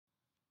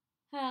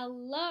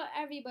Hello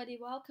everybody,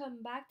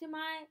 welcome back to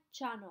my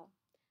channel.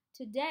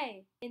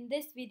 Today in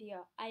this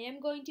video I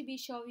am going to be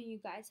showing you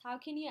guys how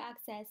can you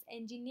access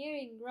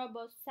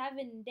EngineeringRobo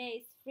 7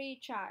 days free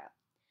trial.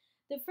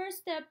 The first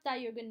step that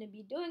you're going to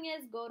be doing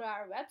is go to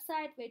our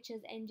website, which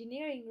is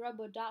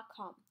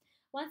EngineeringRobo.com.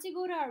 Once you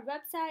go to our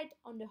website,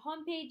 on the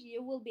home page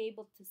you will be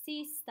able to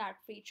see start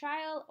free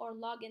trial or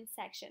login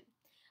section.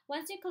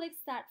 Once you click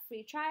start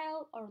free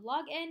trial or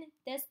login,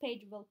 this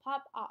page will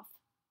pop off,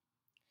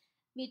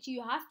 which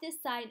you have to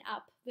sign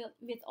up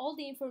with all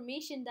the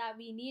information that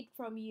we need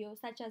from you,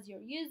 such as your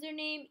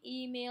username,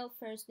 email,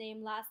 first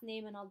name, last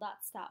name, and all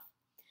that stuff.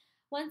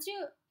 Once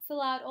you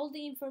fill out all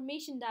the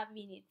information that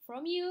we need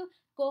from you,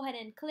 go ahead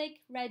and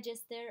click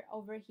register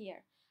over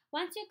here.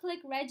 Once you click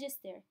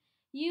register,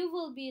 you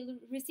will be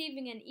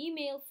receiving an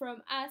email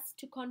from us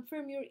to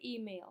confirm your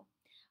email.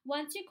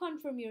 Once you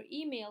confirm your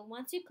email,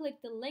 once you click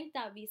the link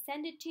that we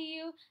send it to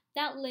you,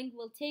 that link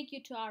will take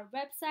you to our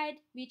website,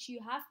 which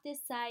you have to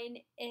sign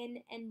in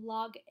and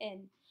log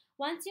in.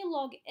 Once you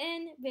log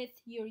in with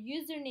your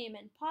username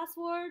and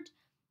password,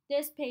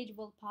 this page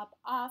will pop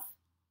off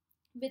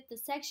with the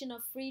section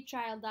of free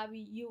trial that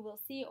you will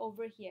see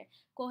over here.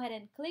 Go ahead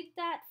and click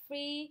that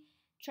free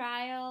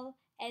trial,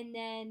 and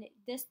then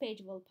this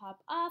page will pop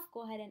off.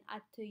 Go ahead and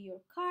add to your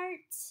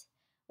cart.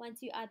 Once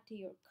you add to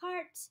your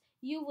cart,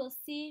 you will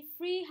see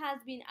free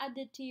has been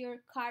added to your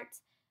cart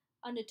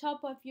on the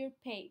top of your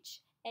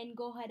page, and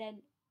go ahead and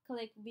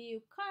click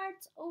view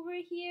cart over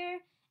here,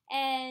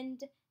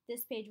 and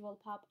this page will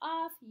pop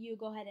off. You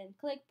go ahead and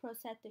click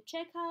proceed to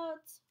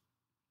checkout,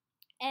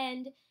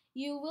 and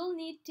you will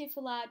need to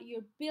fill out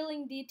your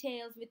billing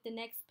details with the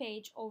next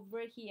page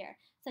over here,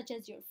 such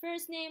as your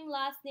first name,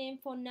 last name,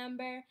 phone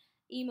number,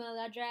 email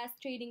address,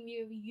 trading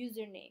view,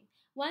 username.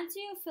 Once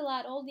you fill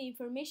out all the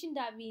information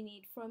that we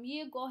need from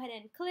you, go ahead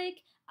and click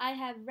I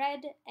have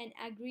read and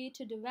agree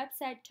to the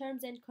website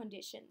terms and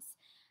conditions.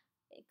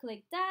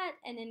 Click that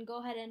and then go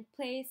ahead and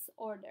place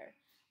order.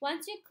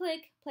 Once you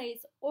click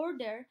place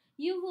order,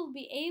 you will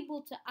be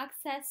able to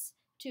access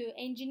to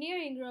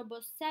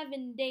EngineeringRobo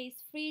 7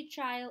 days free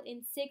trial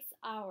in 6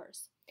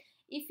 hours.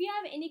 If you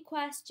have any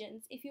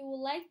questions, if you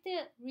would like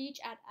to reach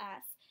at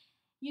us,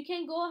 you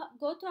can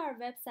go to our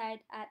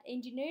website at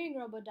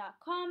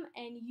EngineeringRobo.com,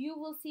 and you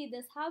will see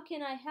this how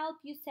can I help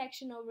you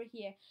section over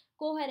here.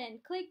 Go ahead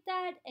and click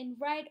that and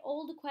write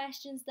all the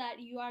questions that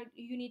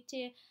you need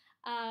to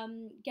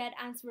get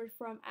answered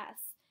from us,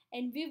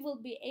 and we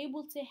will be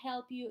able to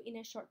help you in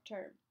a short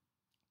term.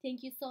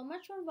 Thank you so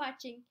much for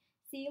watching.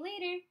 See you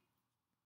later.